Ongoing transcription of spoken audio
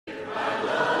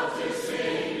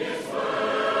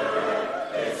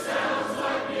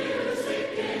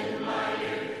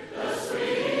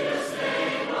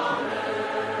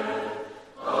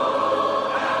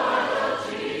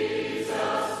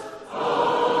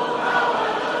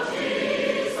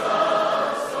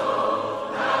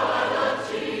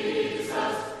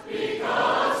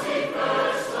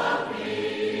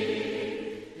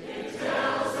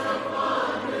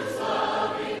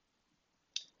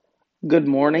Good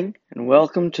morning and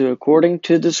welcome to According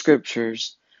to the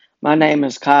Scriptures. My name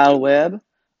is Kyle Webb.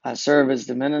 I serve as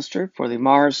the minister for the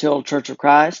Mars Hill Church of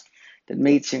Christ that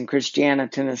meets in Christiana,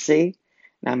 Tennessee,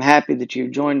 and I'm happy that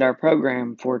you've joined our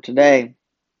program for today.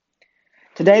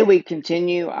 Today we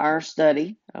continue our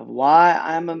study of why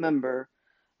I'm a member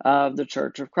of the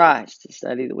Church of Christ, a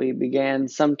study that we began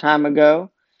some time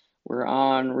ago. We're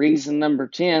on reason number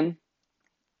 10,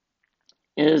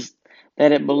 is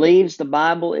that it believes the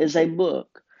Bible is a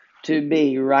book to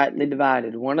be rightly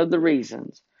divided. One of the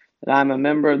reasons that I'm a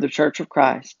member of the Church of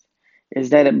Christ is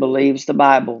that it believes the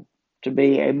Bible to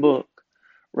be a book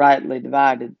rightly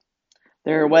divided.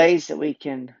 There are ways that we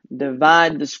can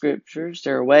divide the Scriptures.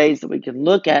 There are ways that we can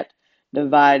look at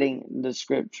dividing the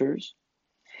Scriptures.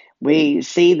 We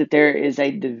see that there is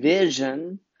a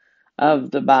division of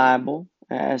the Bible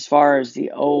as far as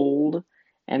the Old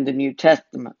and the New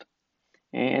Testament.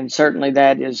 And certainly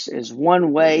that is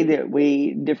one way that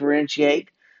we differentiate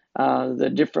the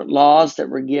different laws that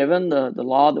were given. The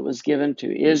law that was given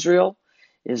to Israel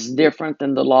is different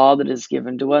than the law that is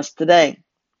given to us today.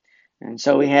 And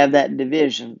so we have that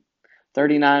division.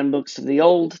 39 books of the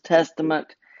Old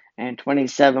Testament and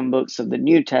 27 books of the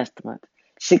New Testament.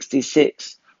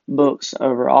 66 books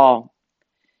overall.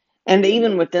 And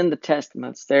even within the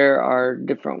Testaments, there are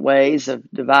different ways of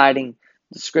dividing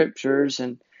the Scriptures.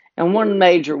 And one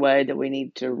major way that we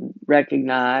need to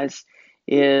recognize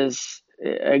is,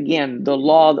 again, the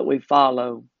law that we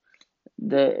follow.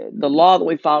 The law that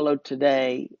we follow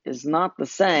today is not the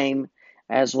same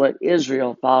as what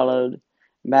Israel followed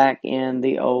back in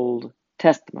the Old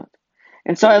Testament.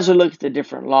 And so as we look at the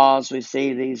different laws, we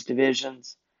see these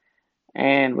divisions,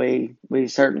 and we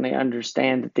certainly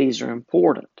understand that these are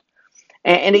important.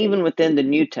 And even within the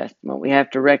New Testament, we have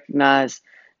to recognize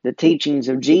the teachings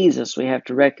of Jesus. We have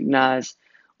to recognize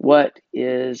what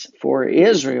is for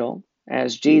Israel,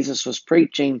 as Jesus was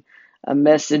preaching a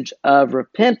message of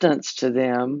repentance to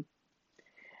them,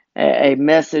 a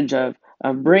message of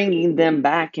bringing them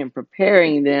back and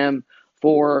preparing them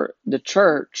for the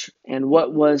church and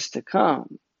what was to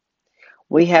come.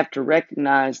 We have to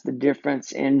recognize the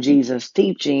difference in Jesus'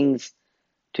 teachings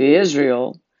to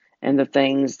Israel and the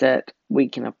things that we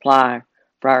can apply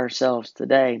for ourselves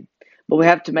today. But we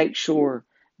have to make sure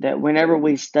that whenever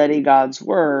we study God's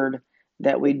Word,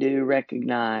 that we do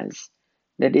recognize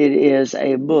that it is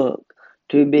a book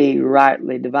to be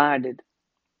rightly divided.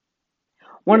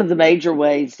 One of the major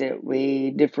ways that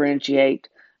we differentiate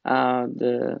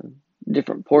the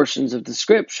different portions of the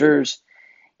Scriptures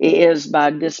is by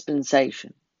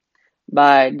dispensation.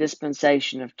 By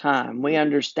dispensation of time. We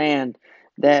understand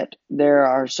that there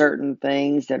are certain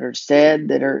things that are said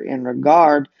that are in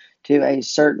regard to a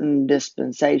certain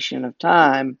dispensation of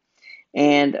time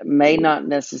and may not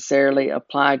necessarily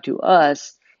apply to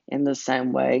us in the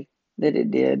same way that it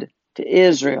did to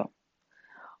Israel.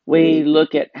 We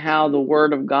look at how the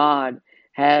Word of God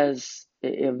has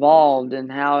evolved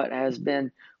and how it has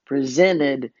been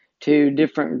presented to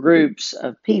different groups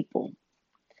of people,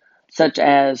 such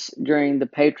as during the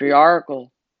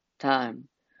patriarchal time,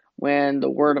 when the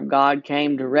Word of God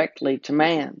came directly to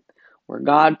man, where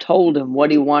God told him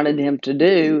what he wanted him to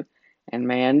do, and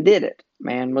man did it.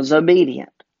 Man was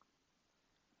obedient.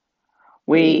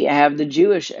 We have the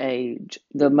Jewish age,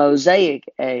 the Mosaic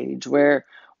age, where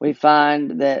we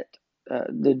find that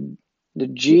the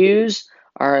Jews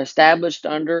are established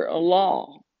under a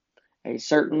law, a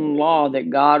certain law that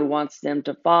God wants them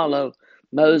to follow.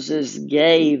 Moses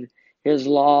gave his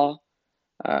law.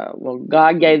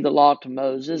 God gave the law to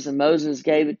Moses, and Moses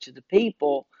gave it to the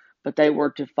people, but they were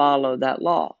to follow that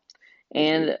law.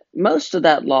 And most of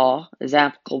that law is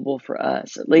applicable for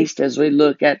us, at least as we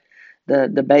look at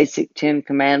the basic 10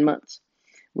 commandments.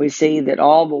 We see that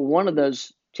all but one of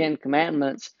those 10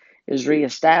 commandments is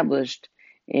reestablished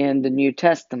in the New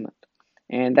Testament.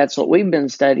 And that's what we've been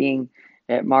studying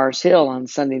at Mars Hill on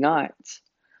Sunday nights.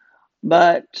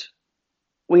 But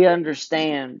we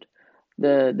understand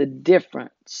the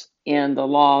difference in the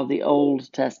law of the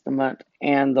Old Testament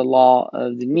and the law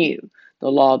of the New, the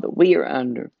law that we are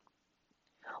under.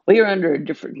 We are under a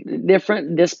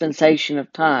different dispensation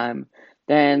of time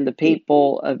than the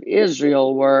people of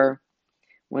Israel were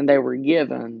when they were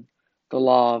given the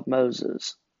law of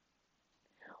Moses.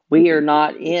 We are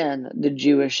not in the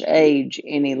Jewish age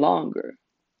any longer.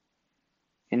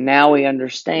 And now we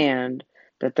understand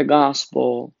that the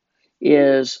gospel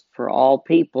is for all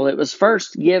people. It was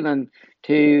first given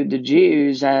to the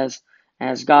Jews as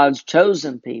God's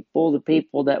chosen people, the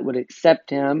people that would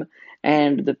accept him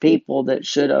and the people that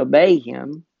should obey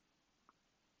him.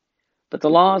 But the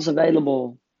law is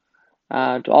available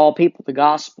to all people. The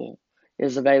gospel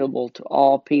is available to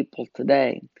all people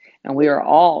today. And we are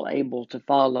all able to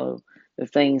follow the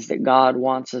things that God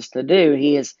wants us to do.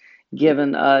 He has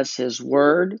given us His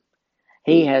Word.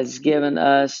 He has given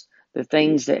us the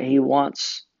things that He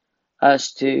wants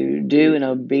us to do in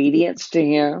obedience to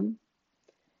Him.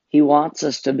 He wants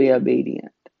us to be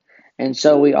obedient. And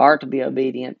so we are to be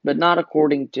obedient, but not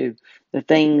according to the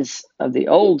things of the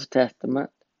Old Testament.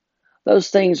 Those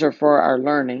things are for our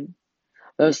learning.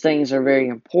 Those things are very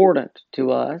important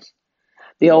to us.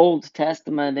 The Old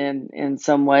Testament, in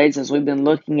some ways, as we've been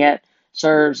looking at,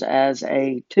 serves as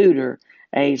a tutor,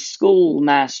 a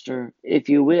schoolmaster, if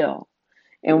you will.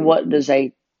 And what does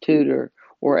a tutor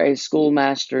or a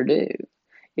schoolmaster do?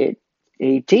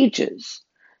 He teaches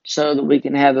so that we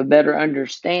can have a better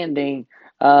understanding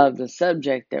of the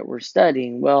subject that we're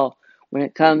studying. Well, when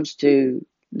it comes to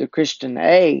the Christian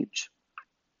age,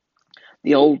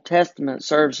 the Old Testament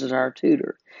serves as our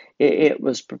tutor. It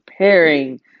was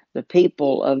preparing the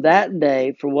people of that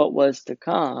day for what was to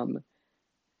come,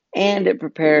 and it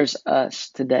prepares us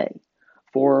today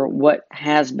for what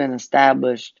has been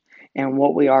established and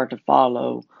what we are to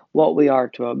follow, what we are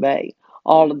to obey.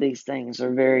 All of these things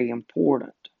are very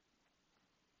important.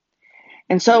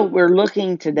 And so we're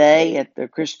looking today at the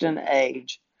Christian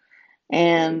age,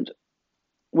 and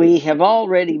we have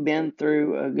already been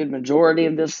through a good majority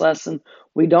of this lesson.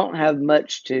 We don't have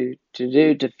much to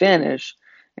do to finish,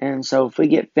 and so if we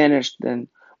get finished, then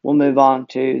we'll move on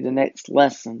to the next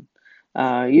lesson.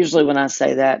 Usually when I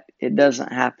say that, it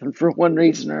doesn't happen for one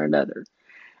reason or another.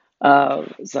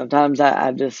 Sometimes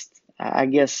I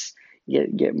guess,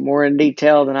 get more in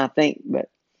detail than I think, but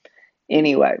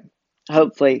anyway,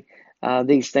 hopefully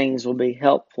these things will be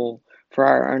helpful for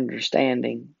our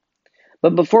understanding.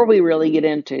 But before we really get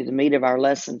into the meat of our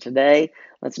lesson today,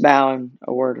 let's bow in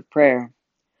a word of prayer.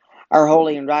 Our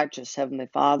holy and righteous Heavenly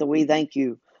Father, we thank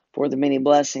you for the many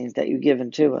blessings that you've given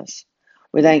to us.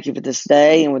 We thank you for this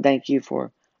day, and we thank you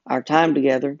for our time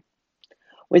together.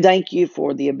 We thank you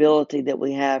for the ability that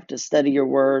we have to study your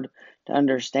word, to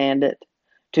understand it,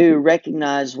 to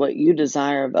recognize what you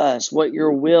desire of us, what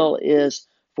your will is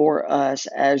for us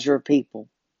as your people.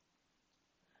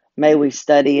 May we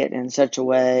study it in such a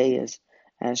way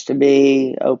as to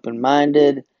be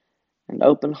open-minded and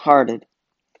open-hearted.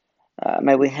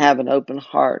 May we have an open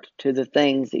heart to the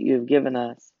things that you have given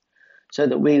us, so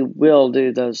that we will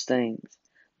do those things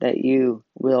that you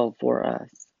will for us.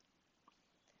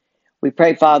 We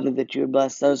pray, Father, that you would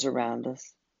bless those around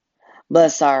us.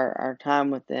 Bless our time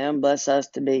with them. Bless us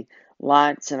to be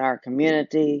lights in our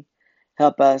community.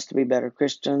 Help us to be better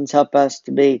Christians. Help us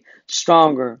to be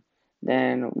stronger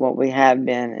than what we have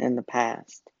been in the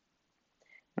past.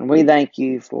 And we thank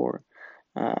you for,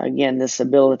 again, this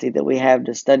ability that we have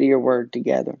to study your word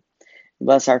together.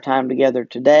 Bless our time together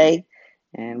today,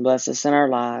 and bless us in our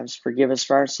lives. Forgive us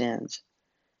for our sins.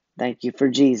 Thank you for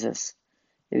Jesus.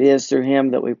 It is through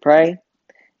him that we pray.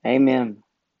 Amen.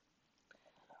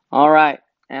 All right.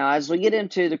 Now, as we get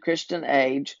into the Christian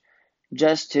age,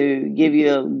 just to give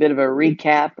you a bit of a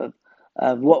recap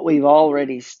of what we've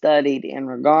already studied in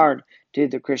regard to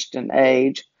the Christian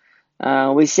age,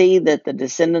 we see that the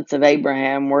descendants of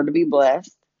Abraham were to be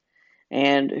blessed.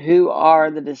 And who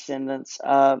are the descendants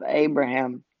of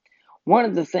Abraham? One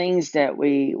of the things that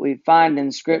we find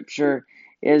in Scripture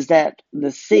is that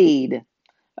the seed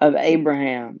of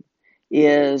Abraham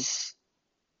is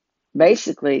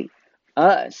basically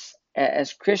us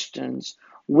as Christians.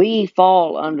 We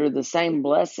fall under the same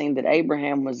blessing that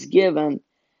Abraham was given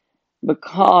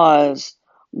because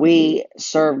we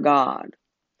serve God.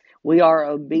 We are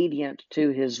obedient to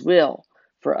his will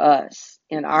for us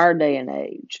in our day and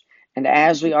age. And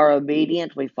as we are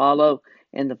obedient, we follow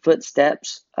in the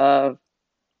footsteps of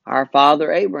our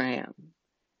father Abraham,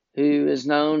 who is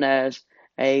known as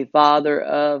a father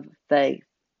of faith.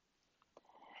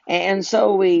 And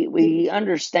so we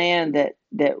understand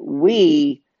that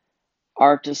we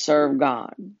are to serve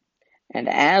God. And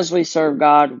as we serve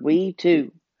God, we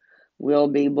too will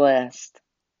be blessed.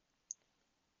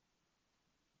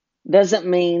 Doesn't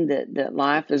mean that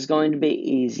life is going to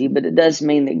be easy, but it does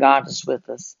mean that God is with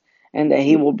us and that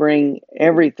he will bring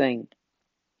everything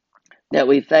that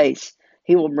we face.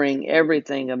 He will bring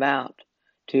everything about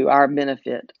to our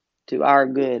benefit, to our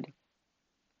good.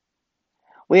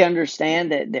 We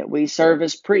understand that we serve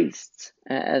as priests.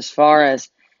 As far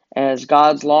as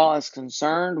God's law is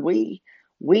concerned,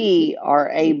 we are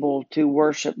able to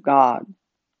worship God.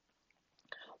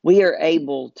 We are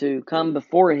able to come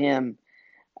before him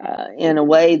in a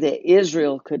way that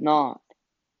Israel could not.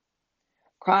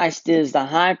 Christ is the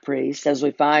high priest, as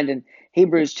we find in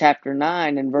Hebrews chapter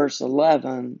 9 and verse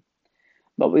 11.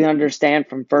 But we understand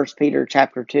from 1 Peter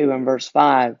chapter 2 and verse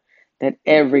 5 that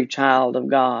every child of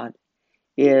God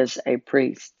is a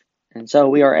priest. And so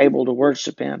we are able to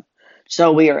worship him.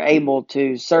 So we are able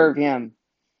to serve him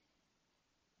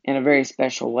in a very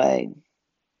special way.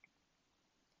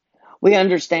 We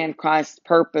understand Christ's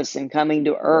purpose in coming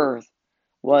to earth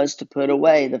was to put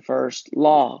away the first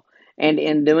law. And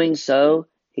in doing so,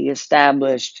 he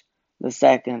established the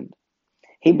second.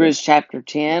 Hebrews chapter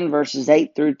 10, verses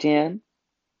 8 through 10.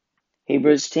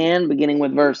 Hebrews 10, beginning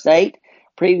with verse 8,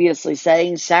 previously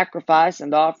saying, sacrifice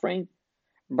and offering,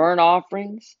 burnt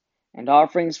offerings, and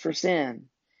offerings for sin,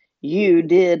 you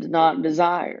did not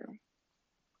desire,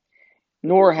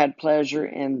 nor had pleasure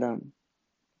in them,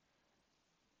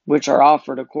 which are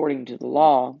offered according to the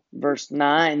law. Verse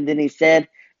 9, then he said,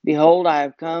 behold, I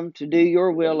have come to do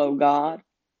your will, O God.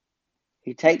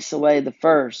 He takes away the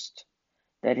first,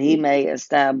 that he may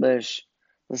establish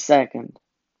the second.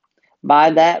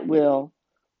 By that will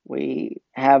we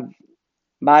have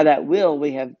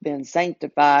been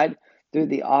sanctified through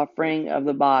the offering of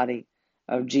the body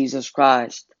of Jesus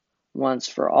Christ once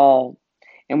for all.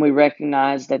 And we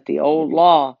recognize that the old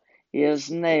law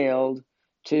is nailed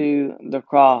to the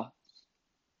cross.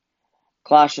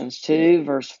 Colossians 2,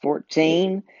 verse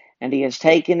 14, and he has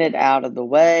taken it out of the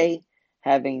way,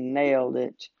 having nailed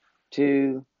it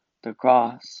to the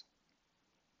cross.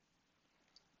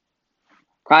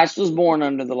 Christ was born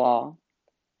under the law,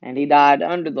 and he died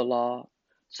under the law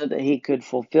so that he could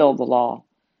fulfill the law.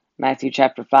 Matthew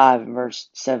chapter 5 and verse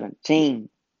 17.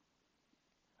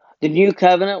 The new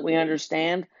covenant, we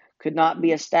understand, could not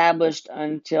be established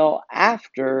until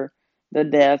after the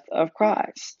death of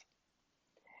Christ.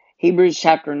 Hebrews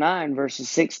chapter 9 verses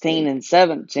 16 and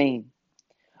 17.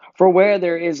 For where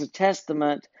there is a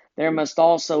testament, there must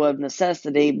also of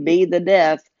necessity be the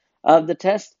death of the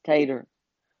testator.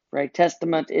 For a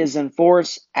testament is in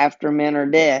force after men are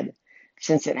dead,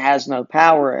 since it has no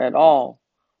power at all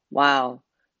while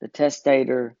the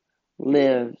testator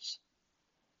lives.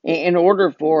 In order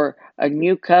for a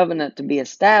new covenant to be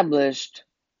established,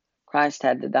 Christ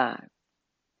had to die.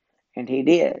 And he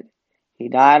did. He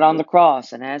died on the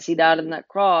cross. And as he died on that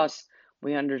cross,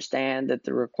 we understand that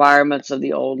the requirements of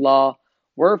the old law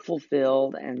were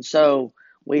fulfilled. And so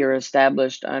we are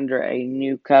established under a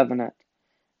new covenant.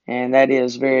 And that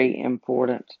is very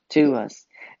important to us.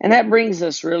 And that brings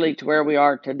us really to where we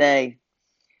are today.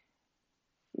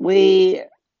 We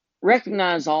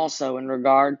recognize also in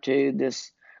regard to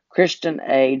this Christian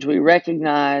age, we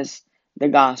recognize the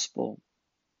gospel.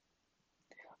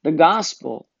 The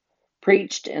gospel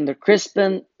preached in the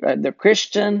Christian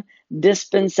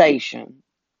dispensation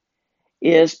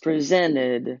is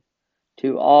presented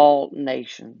to all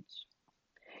nations.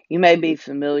 You may be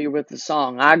familiar with the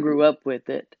song. I grew up with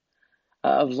it.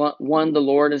 Of one, the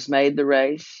Lord has made the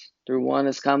race. Through one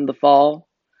has come the fall.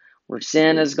 Where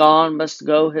sin is gone, must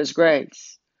go his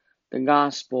grace. The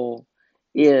gospel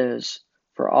is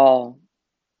for all.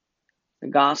 The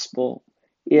gospel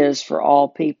is for all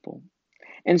people.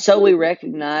 And so we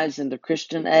recognize in the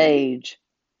Christian age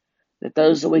that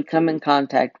those that we come in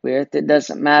contact with, it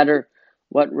doesn't matter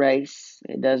what race,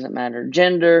 it doesn't matter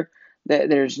gender, that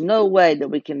there's no way that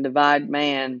we can divide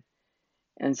man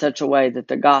in such a way that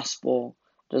the gospel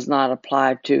does not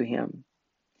apply to him.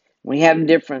 We have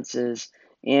differences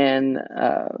in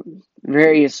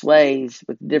various ways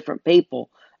with different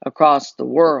people across the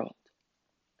world,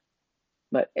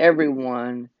 but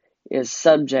everyone is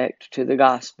subject to the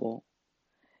gospel.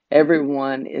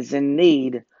 Everyone is in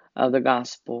need of the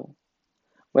gospel,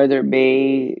 whether it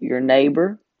be your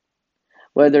neighbor,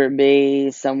 whether it be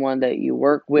someone that you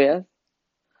work with,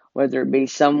 whether it be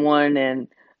someone in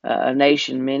a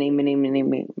nation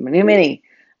many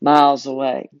miles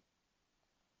away.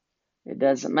 It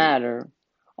doesn't matter.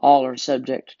 All are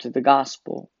subject to the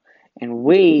gospel. And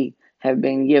we have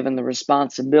been given the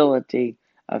responsibility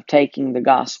of taking the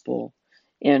gospel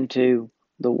into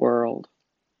the world.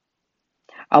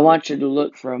 I want you to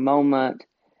look for a moment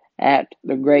at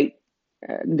the Great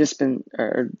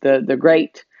the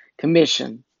Great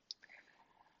Commission.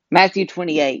 Matthew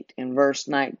 28 in verse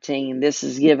 19. This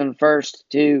is given first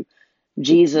to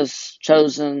Jesus'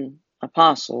 chosen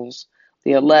apostles,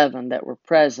 the 11 that were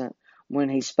present when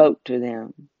he spoke to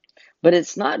them. But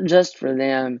it's not just for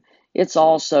them, it's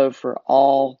also for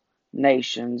all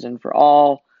nations and for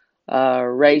all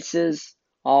races,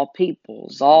 all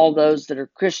peoples, all those that are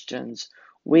Christians.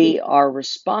 We are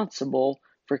responsible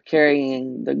for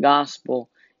carrying the gospel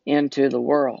into the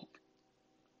world.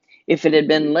 If it had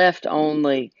been left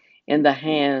only in the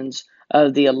hands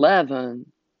of the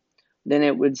 11, then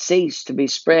it would cease to be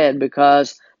spread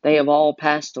because they have all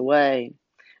passed away.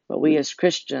 but we as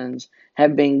Christians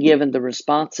have been given the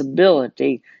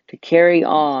responsibility to carry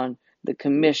on the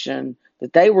commission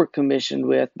that they were commissioned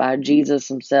with by Jesus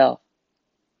himself.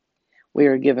 We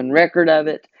are given record of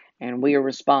it, and we are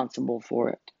responsible for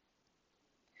it.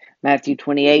 Matthew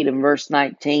 28 and verse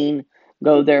 19,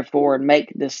 "Go therefore and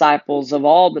make disciples of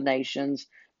all the nations,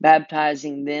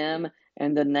 baptizing them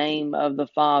in the name of the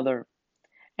Father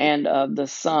and of the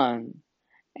Son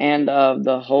and of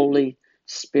the Holy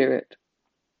Spirit."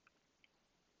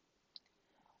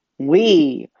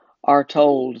 We are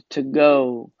told to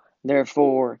go,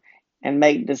 therefore, and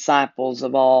make disciples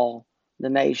of all the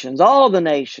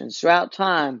nations throughout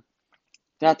time,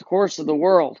 throughout the course of the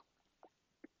world.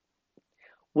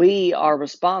 We are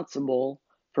responsible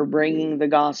for bringing the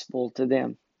gospel to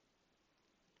them,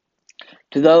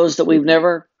 to those that we've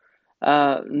never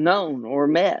known or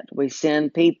met. We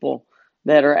send people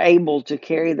that are able to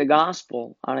carry the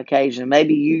gospel on occasion.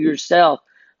 Maybe you yourself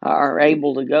are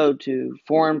able to go to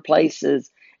foreign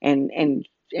places and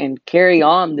carry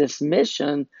on this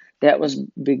mission that was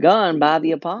begun by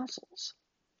the apostles.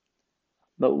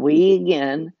 But we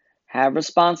again have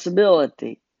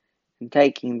responsibility in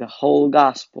taking the whole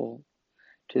gospel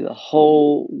to the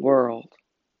whole world,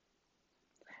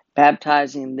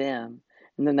 baptizing them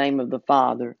in the name of the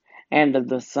Father and of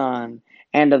the Son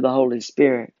and of the Holy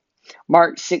Spirit.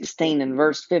 Mark 16 and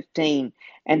verse 15,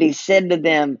 "And he said to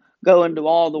them, Go into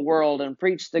all the world and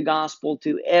preach the gospel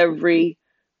to every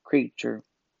creature."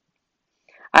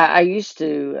 I used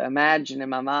to imagine in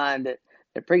my mind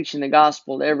that preaching the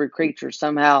gospel to every creature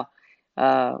somehow,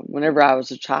 whenever I was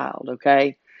a child,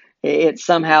 okay, it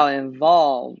somehow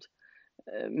involved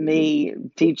me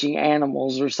teaching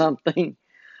animals or something.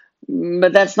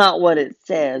 But that's not what it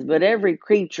says. But every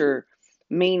creature,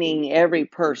 meaning every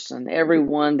person,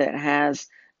 everyone that has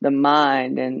the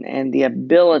mind and the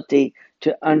ability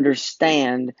to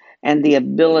understand and the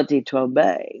ability to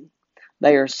obey,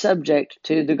 they are subject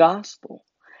to the gospel.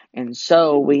 And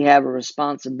so we have a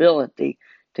responsibility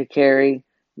to carry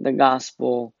the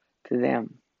gospel to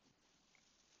them.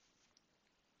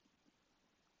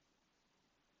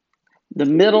 The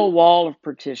middle wall of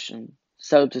partition,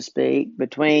 so to speak,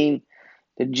 between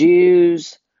the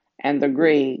Jews and the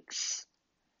Greeks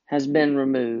has been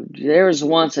removed. There was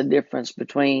once a difference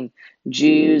between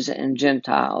Jews and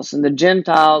Gentiles, and the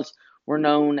Gentiles were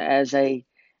known as a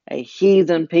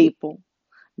heathen people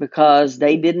because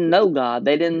they didn't know God,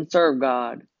 they didn't serve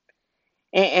God.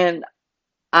 And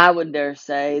I would dare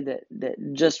say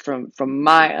that just from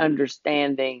my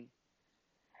understanding,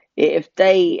 if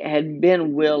they had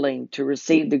been willing to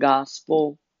receive the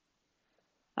gospel,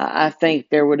 I think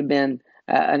there would have been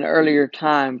an earlier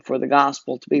time for the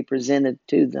gospel to be presented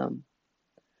to them.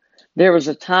 There was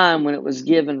a time when it was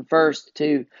given first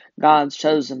to God's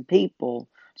chosen people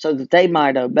so that they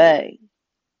might obey.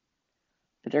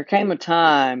 But there came a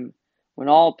time when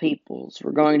all peoples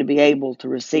were going to be able to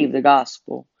receive the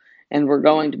gospel and were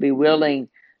going to be willing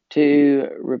to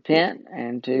repent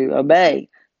and to obey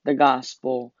the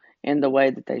gospel in the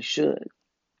way that they should.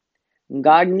 And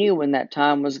God knew when that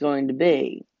time was going to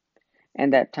be,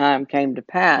 and that time came to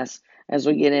pass as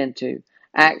we get into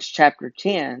Acts chapter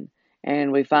 10,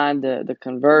 and we find the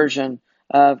conversion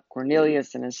of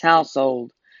Cornelius and his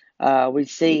household. We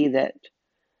see that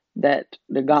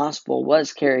the gospel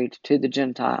was carried to the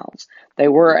Gentiles. They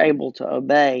were able to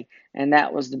obey, and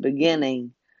that was the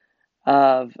beginning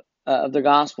of the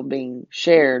gospel being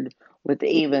shared with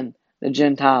even the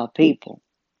Gentile people.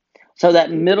 So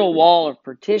that middle wall of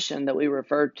partition that we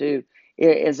refer to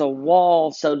is a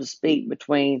wall, so to speak,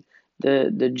 between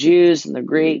the Jews and the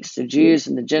Greeks, the Jews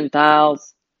and the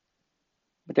Gentiles.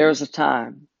 But there was a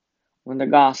time when the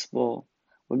gospel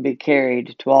would be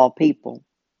carried to all people.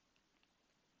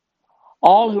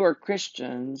 All who are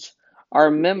Christians are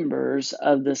members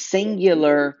of the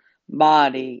singular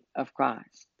body of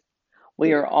Christ.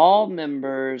 We are all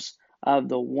members of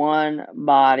the one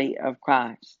body of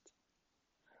Christ,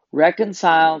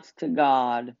 reconciled to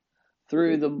God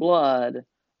through the blood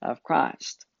of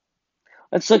Christ.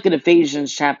 Let's look at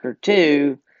Ephesians chapter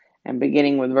 2 and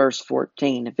beginning with verse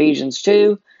 14. Ephesians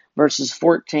 2, verses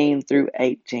 14 through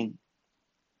 18.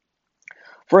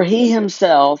 "For he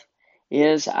himself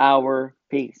is our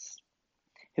peace,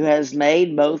 who has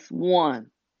made both one,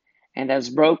 and has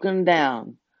broken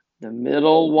down the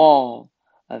middle wall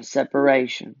of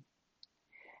separation,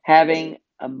 having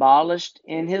abolished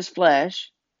in his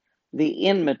flesh the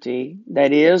enmity,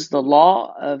 that is, the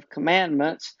law of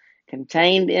commandments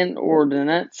contained in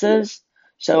ordinances,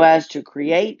 so as to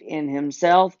create in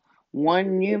himself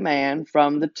one new man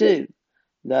from the two,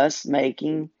 thus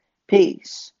making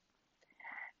peace,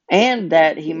 and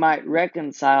that he might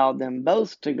reconcile them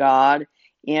both to God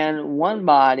in one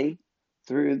body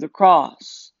through the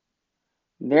cross,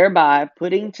 thereby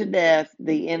putting to death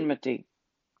the enmity.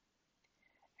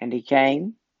 And he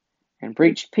came and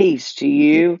preached peace to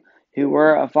you who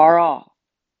were afar off,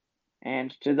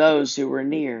 and to those who were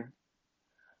near.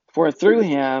 For through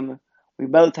him we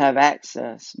both have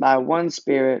access by one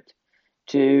Spirit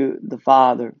to the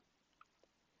Father.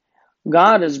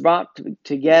 God has brought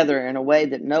together in a way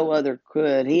that no other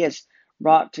could. He has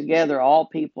brought together all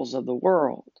peoples of the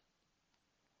world,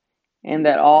 and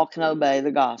that all can obey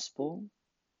the gospel,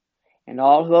 and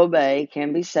all who obey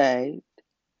can be saved,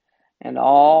 and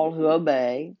all who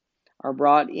obey are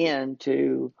brought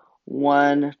into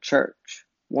one church,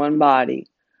 one body,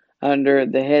 under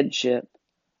the headship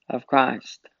of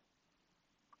Christ.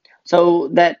 So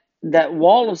that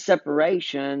wall of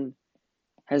separation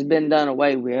has been done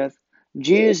away with.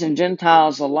 Jews and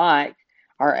Gentiles alike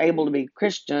are able to be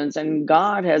Christians, and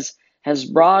God has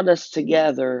brought us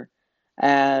together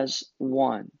as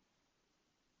one.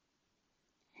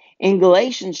 In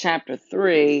Galatians chapter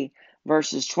 3,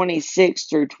 verses 26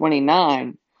 through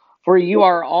 29, for you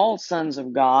are all sons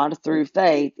of God through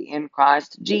faith in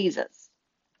Christ Jesus.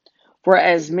 For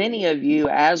as many of you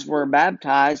as were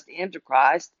baptized into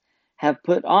Christ have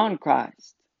put on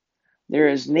Christ. There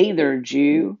is neither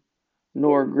Jew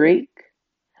nor Greek.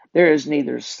 There is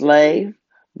neither slave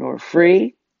nor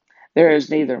free. There is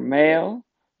neither male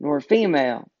nor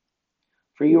female.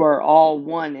 For you are all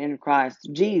one in Christ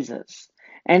Jesus.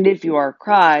 And if you are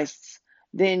Christ's,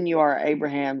 then you are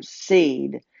Abraham's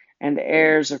seed and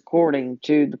heirs according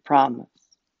to the promise.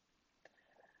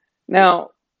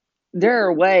 Now, there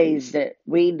are ways that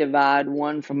we divide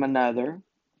one from another,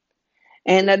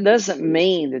 and that doesn't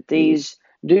mean that these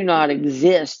do not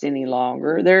exist any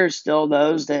longer. There are still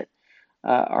those that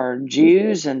are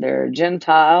Jews and there are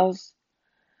Gentiles,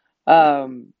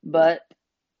 but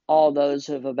all those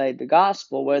who have obeyed the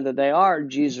gospel, whether they are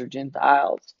Jews or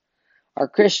Gentiles, are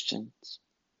Christians.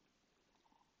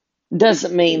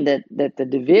 Doesn't mean that the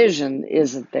division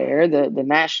isn't there, the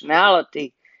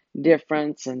nationality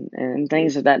difference and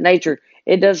things of that nature.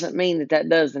 It doesn't mean that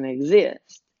doesn't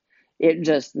exist. It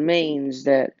just means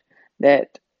that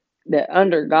that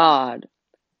under God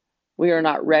we are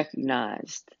not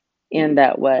recognized in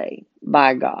that way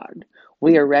by God.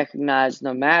 We are recognized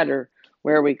no matter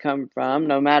where we come from,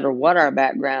 no matter what our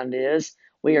background is.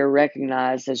 We are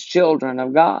recognized as children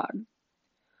of God.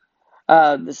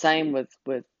 The same with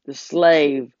the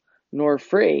slave nor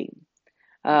free.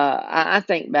 I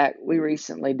think back, we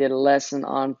recently did a lesson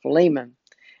on Philemon.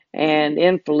 And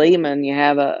in Philemon, you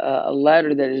have a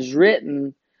letter that is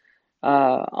written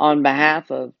on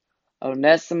behalf of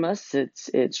Onesimus.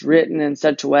 It's written in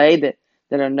such a way that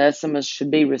Onesimus should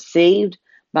be received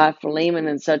by Philemon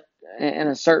in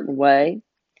a certain way.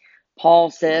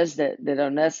 Paul says that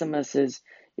Onesimus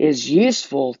is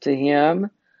useful to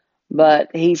him, but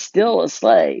he's still a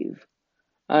slave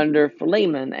under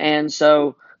Philemon. And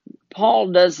so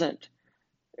Paul doesn't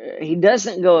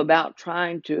go about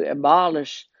trying to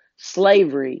abolish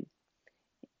slavery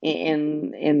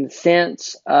in the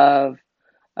sense of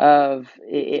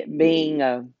it being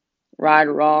a right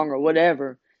or wrong or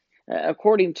whatever.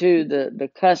 According to the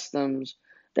customs,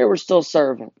 there were still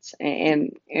servants,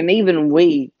 and even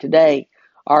we today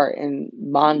are in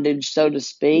bondage, so to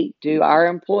speak, to our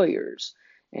employers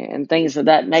and things of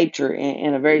that nature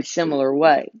in a very similar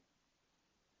way.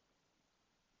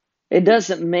 It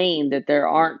doesn't mean that there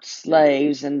aren't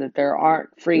slaves and that there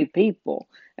aren't free people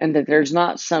and that there's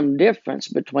not some difference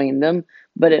between them,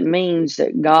 but it means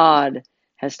that God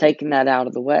has taken that out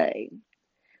of the way.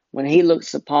 When he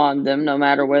looks upon them, no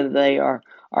matter whether they are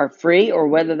free or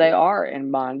whether they are in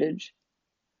bondage,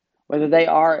 whether they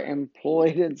are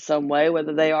employed in some way,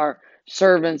 whether they are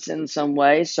servants in some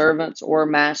way, servants or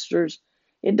masters,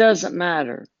 it doesn't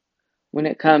matter when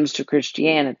it comes to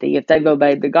Christianity. If they've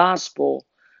obeyed the gospel,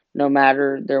 no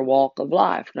matter their walk of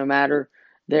life, no matter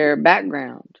their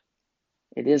background,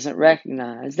 it isn't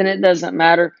recognized. And it doesn't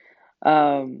matter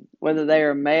whether they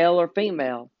are male or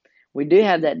female. We do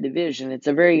have that division. It's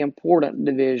a very important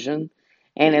division,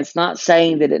 and it's not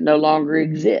saying that it no longer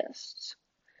exists.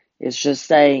 It's just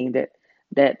saying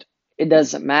that it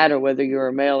doesn't matter whether you're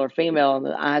a male or female in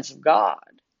the eyes of God,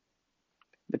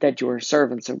 but that you are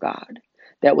servants of God,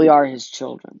 that we are his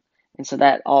children. And so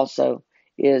that also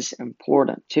is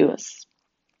important to us.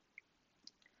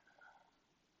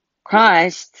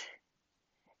 Christ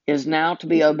is now to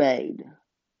be obeyed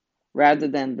rather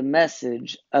than the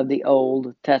message of the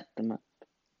Old Testament.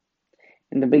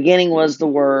 In the beginning was the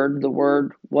Word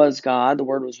was God, the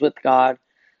Word was with God.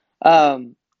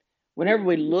 whenever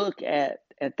we look at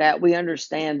that, we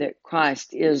understand that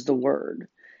Christ is the Word.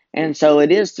 And so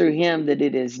it is through Him that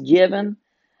it is given,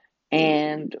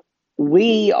 and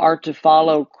we are to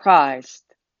follow Christ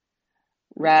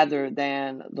rather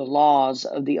than the laws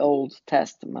of the Old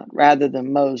Testament, rather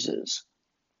than Moses.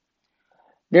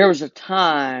 There was a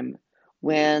time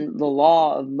when the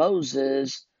law of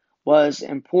Moses was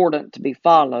important to be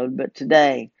followed, but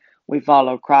today we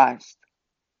follow Christ.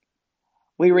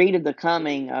 We read of the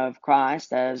coming of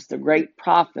Christ as the great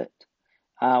prophet.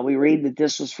 We read that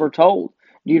this was foretold.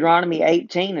 Deuteronomy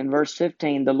 18 and verse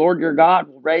 15, the Lord your God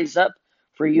will raise up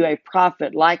for you a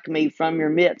prophet like me from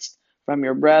your midst, from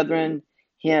your brethren,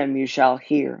 him you shall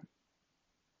hear.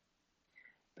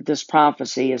 But this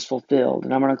prophecy is fulfilled.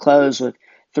 And I'm going to close with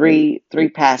three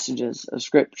passages of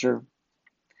Scripture.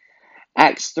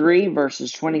 Acts 3,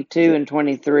 verses 22 and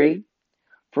 23.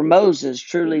 For Moses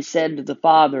truly said to the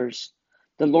fathers,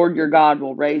 the Lord your God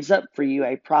will raise up for you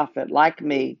a prophet like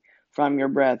me from your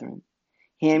brethren.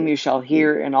 Him you shall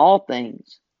hear in all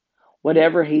things,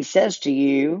 whatever he says to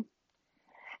you.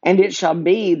 And it shall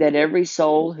be that every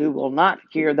soul who will not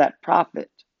hear that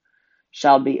prophet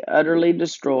shall be utterly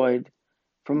destroyed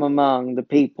from among the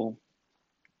people.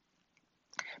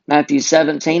 Matthew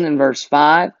 17 and verse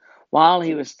 5, while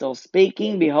he was still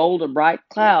speaking, behold, a bright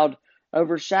cloud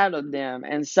overshadowed them,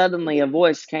 and suddenly a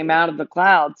voice came out of the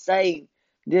cloud, saying,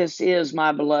 this is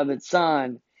my beloved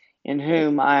Son, in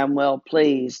whom I am well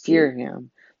pleased. Hear him.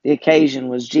 The occasion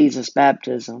was Jesus'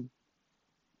 baptism.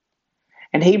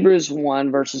 And Hebrews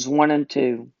 1, verses 1 and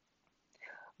 2,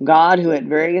 God, who at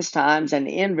various times and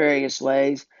in various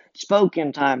ways spoke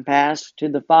in time past to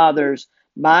the fathers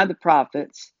by the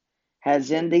prophets,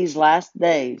 has in these last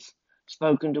days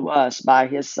spoken to us by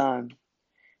his Son,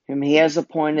 whom he has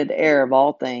appointed heir of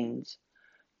all things,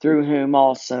 through whom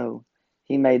also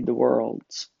he made the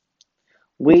worlds.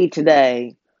 We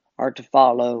today are to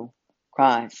follow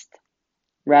Christ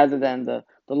rather than the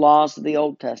laws of the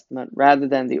Old Testament, rather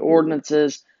than the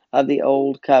ordinances of the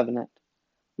Old Covenant.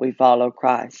 We follow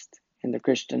Christ in the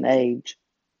Christian age.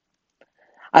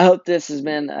 I hope this has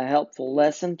been a helpful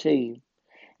lesson to you,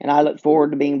 and I look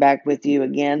forward to being back with you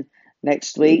again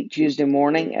next week, Tuesday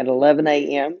morning at 11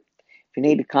 a.m. If you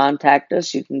need to contact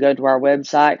us, you can go to our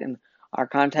website, and our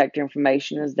contact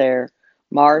information is there,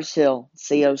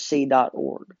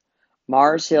 marshillcoc.org,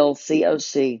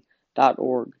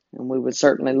 marshillcoc.org, and we would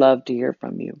certainly love to hear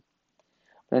from you.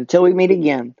 But until we meet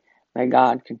again, may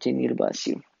God continue to bless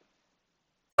you.